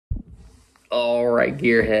All right,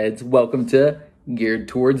 gearheads, welcome to Geared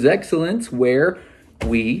Towards Excellence, where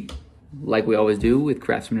we, like we always do with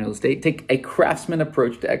Craftsman Real Estate, take a craftsman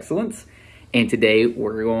approach to excellence. And today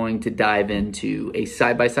we're going to dive into a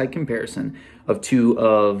side-by-side comparison of two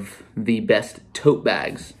of the best tote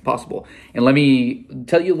bags possible. And let me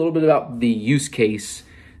tell you a little bit about the use case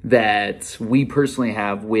that we personally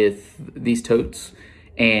have with these totes,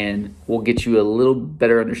 and we'll get you a little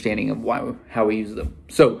better understanding of how we use them.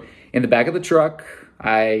 So in the back of the truck,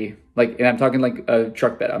 and I'm talking like a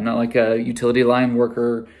truck bed. I'm not like a utility line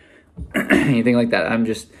worker, anything like that. I'm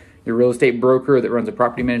just your real estate broker that runs a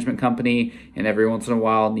property management company, and every once in a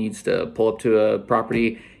while needs to pull up to a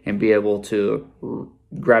property and be able to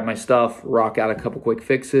grab my stuff, rock out a couple quick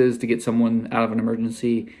fixes to get someone out of an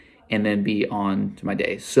emergency, and then be on to my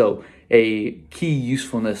day. So a key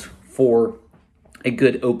usefulness for a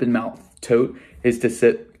good open mouth tote is to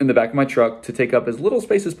sit in the back of my truck, to take up as little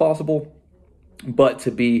space as possible, but to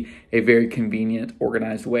be a very convenient,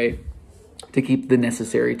 organized way to keep the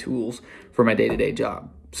necessary tools for my day-to-day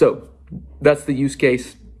job. So that's the use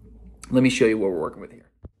case. Let me show you what we're working with here.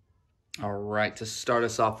 All right, to start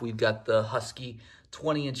us off, we've got the Husky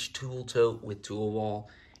 20-inch tool tote with tool wall,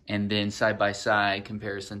 and then side-by-side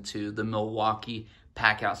comparison to the Milwaukee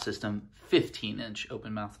pack-out system 15-inch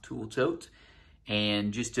open mouth tool tote.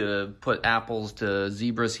 And just to put apples to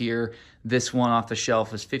zebras here, this one off the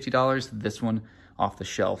shelf is $50. This one off the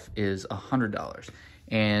shelf is $100.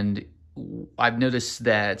 And I've noticed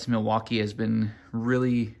that Milwaukee has been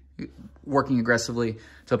really working aggressively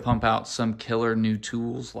to pump out some killer new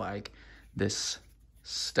tools like this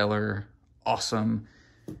stellar, awesome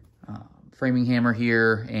framing hammer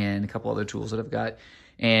here and a couple other tools that I've got.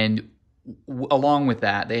 And along with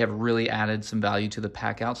that, they have really added some value to the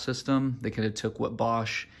pack-out system. They could have took what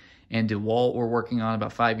Bosch and DeWalt were working on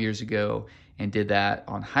about 5 years ago and did that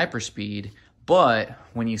on hyperspeed. But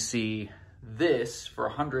when you see this for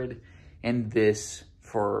 100 and this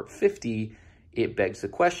for 50, it begs the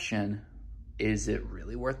question, is it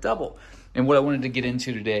really worth double? And what I wanted to get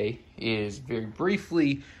into today is very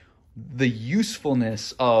briefly the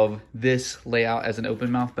usefulness of this layout as an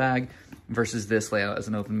open mouth bag versus this layout as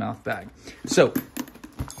an open mouth bag. So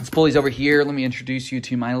let's pull these over here. Let me introduce you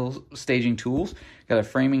to my little staging tools. Got a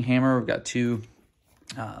framing hammer. We've got two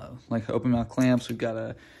like open mouth clamps. We've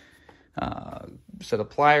got a set of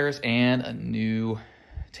pliers and a new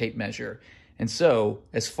tape measure. And so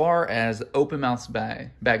as far as open mouth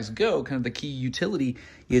bags go, kind of the key utility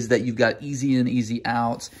is that you've got easy in, easy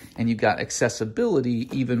out, and you've got accessibility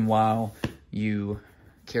even while you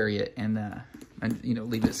carry it and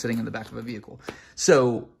leave it sitting in the back of a vehicle.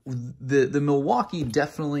 So the Milwaukee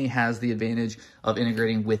definitely has the advantage of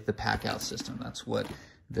integrating with the pack-out system. That's what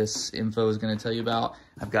this info is going to tell you about.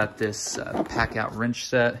 I've got this pack-out wrench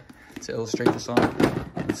set to illustrate this on.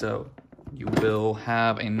 And so you will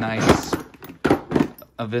have a nice,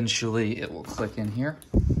 eventually it will click in here.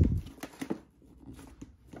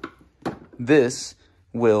 This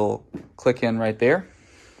will click in right there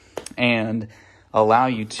and allow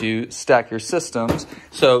you to stack your systems.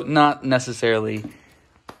 So not necessarily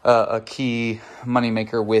a key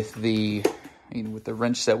moneymaker with the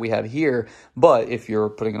wrench set we have here, but if you're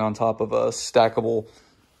putting it on top of a stackable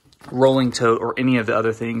rolling tote or any of the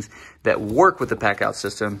other things that work with the pack-out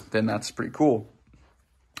system, then that's pretty cool.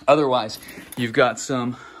 Otherwise, you've got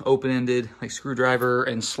some open-ended like screwdriver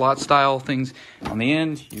and slot style things on the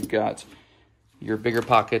end. You've got your bigger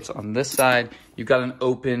pockets on this side. You've got an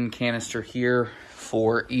open canister here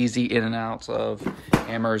for easy in and outs of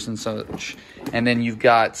hammers and such. And then you've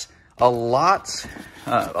got a lot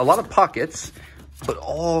of pockets, but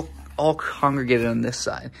all congregated on this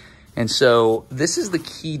side. And so this is the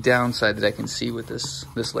key downside that I can see with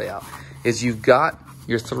this layout is you've got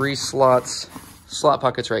your three slot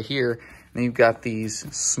pockets right here, and you've got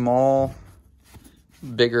these small,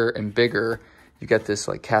 bigger and bigger. You've got this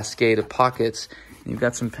like cascade of pockets, and you've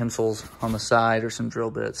got some pencils on the side or some drill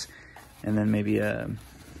bits, and then maybe a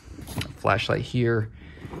flashlight here.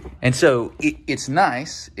 And so it's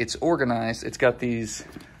nice, it's organized, it's got these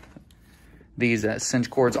cinch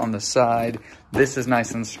cords on the side. This is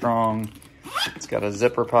nice and strong. It's got a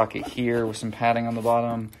zipper pocket here with some padding on the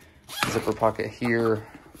bottom, zipper pocket here.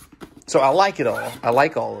 So I like it all. I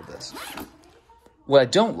like all of this. What I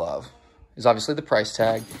don't love is obviously the price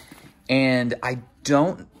tag, and I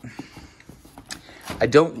don't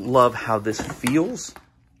love how this feels.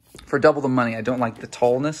 For double the money, I don't like the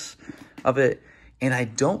tallness of it, and I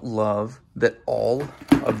don't love that all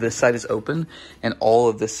of this side is open and all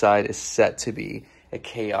of this side is set to be a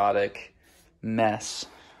chaotic mess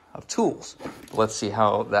of tools. Let's see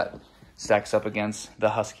how that stacks up against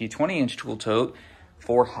the Husky 20-inch tool tote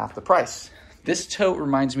for half the price. This tote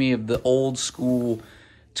reminds me of the old school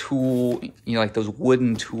tool, you know, like those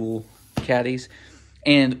wooden tool caddies.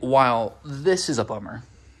 And while this is a bummer,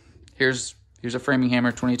 here's a framing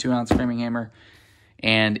hammer, 22-ounce framing hammer,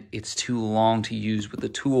 and it's too long to use with the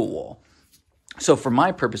tool wall. So for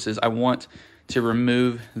my purposes, I want to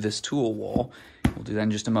remove this tool wall. We'll do that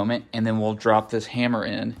in just a moment, and then we'll drop this hammer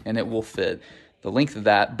in, and it will fit the length of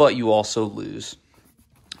that, but you also lose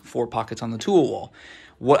 4 pockets on the tool wall.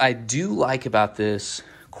 What I do like about this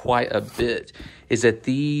quite a bit is that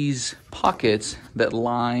these pockets that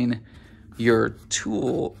line your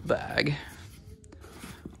tool bag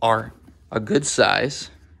are a good size.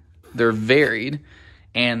 They're varied,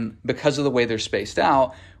 and because of the way they're spaced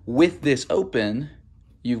out, with this open,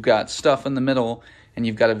 you've got stuff in the middle, and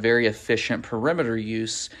you've got a very efficient perimeter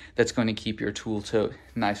use that's going to keep your tool tote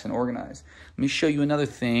nice and organized. Let me show you another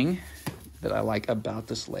thing that I like about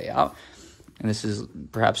this layout. And this is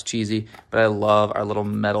perhaps cheesy, but I love our little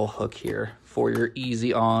metal hook here for your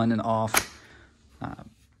easy on and off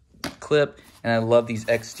clip. And I love these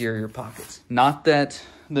exterior pockets. Not that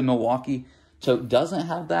the Milwaukee tote doesn't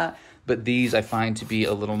have that, but these I find to be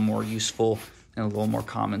a little more useful and a little more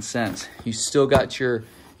common sense. You still got your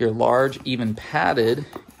large, even padded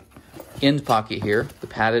end pocket here. The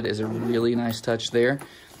padded is a really nice touch there.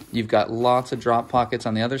 You've got lots of drop pockets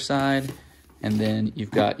on the other side, and then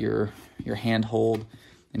you've got your handhold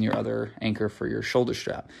and your other anchor for your shoulder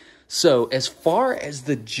strap. So as far as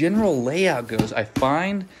the general layout goes, I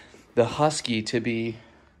find the Husky to be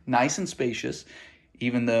nice and spacious,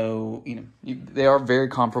 even though they are very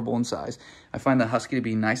comparable in size. I find the Husky to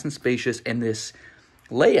be nice and spacious, and this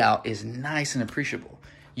layout is nice and appreciable.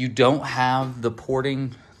 You don't have the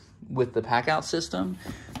porting with the pack out system,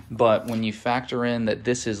 but when you factor in that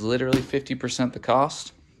this is literally 50% the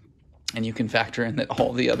cost, and you can factor in that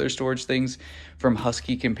all the other storage things from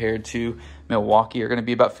Husky compared to Milwaukee are going to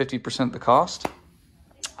be about 50% the cost,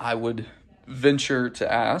 I would venture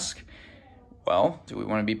to ask, well, do we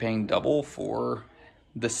want to be paying double for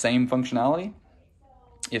the same functionality?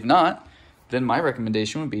 If not, then my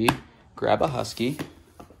recommendation would be grab a Husky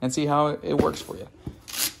and see how it works for you.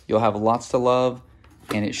 You'll have lots to love,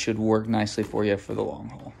 and it should work nicely for you for the long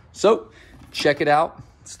haul. So check it out.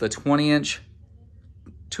 It's the 20-inch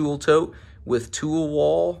tool tote with tool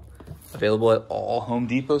wall, available at all Home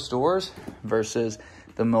Depot stores, versus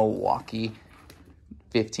the Milwaukee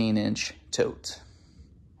 15-inch tote.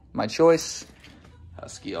 My choice,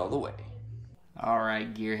 Husky all the way. All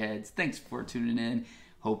right, gearheads, thanks for tuning in.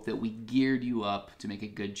 Hope that we geared you up to make a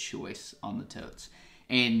good choice on the totes.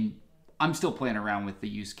 And I'm still playing around with the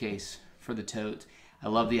use case for the tote. I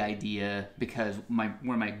love the idea because one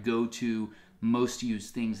of my go-to most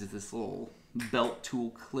used things is this little belt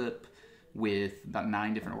tool clip with about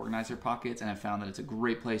 9 different organizer pockets, and I found that it's a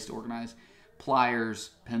great place to organize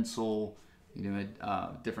pliers, pencil, a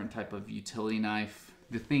different type of utility knife,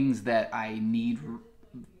 the things that I need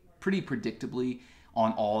pretty predictably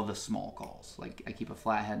on all the small calls. Like I keep a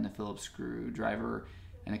flathead and a Phillips screwdriver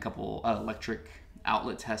and a couple electric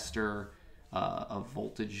outlet tester, a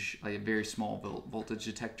voltage, like a very small voltage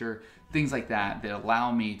detector, things like that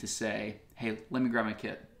allow me to say, hey, let me grab my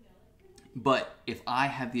kit. But if I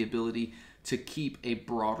have the ability to keep a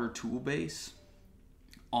broader tool base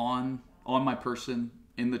on my person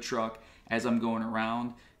in the truck as I'm going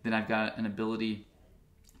around, then I've got an ability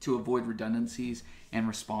to avoid redundancies and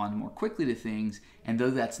respond more quickly to things. And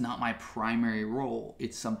though that's not my primary role,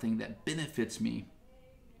 it's something that benefits me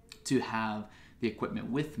to have the equipment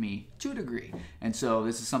with me to a degree. And so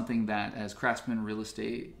this is something that as Craftsman Real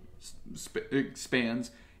Estate expands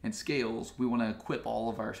and scales, we want to equip all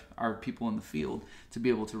of our people in the field to be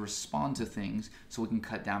able to respond to things so we can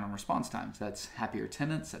cut down on response times. That's happier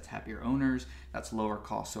tenants, that's happier owners, that's lower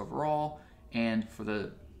costs overall, and for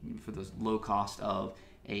the low cost of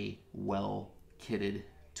a well-kitted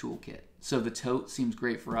toolkit. So the tote seems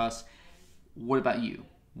great for us. What about you?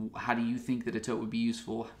 How do you think that a tote would be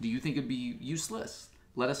useful? Do you think it'd be useless?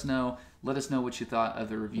 Let us know. Let us know what you thought of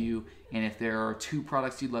the review, and if there are 2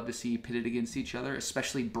 products you'd love to see pitted against each other,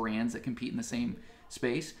 especially brands that compete in the same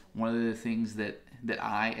space. One of the things that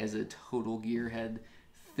I, as a total gearhead,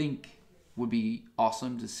 think would be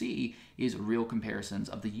awesome to see is real comparisons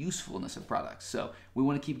of the usefulness of products. So we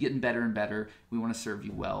want to keep getting better and better. We want to serve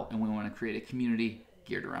you well, and we want to create a community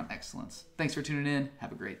geared around excellence. Thanks for tuning in.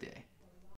 Have a great day.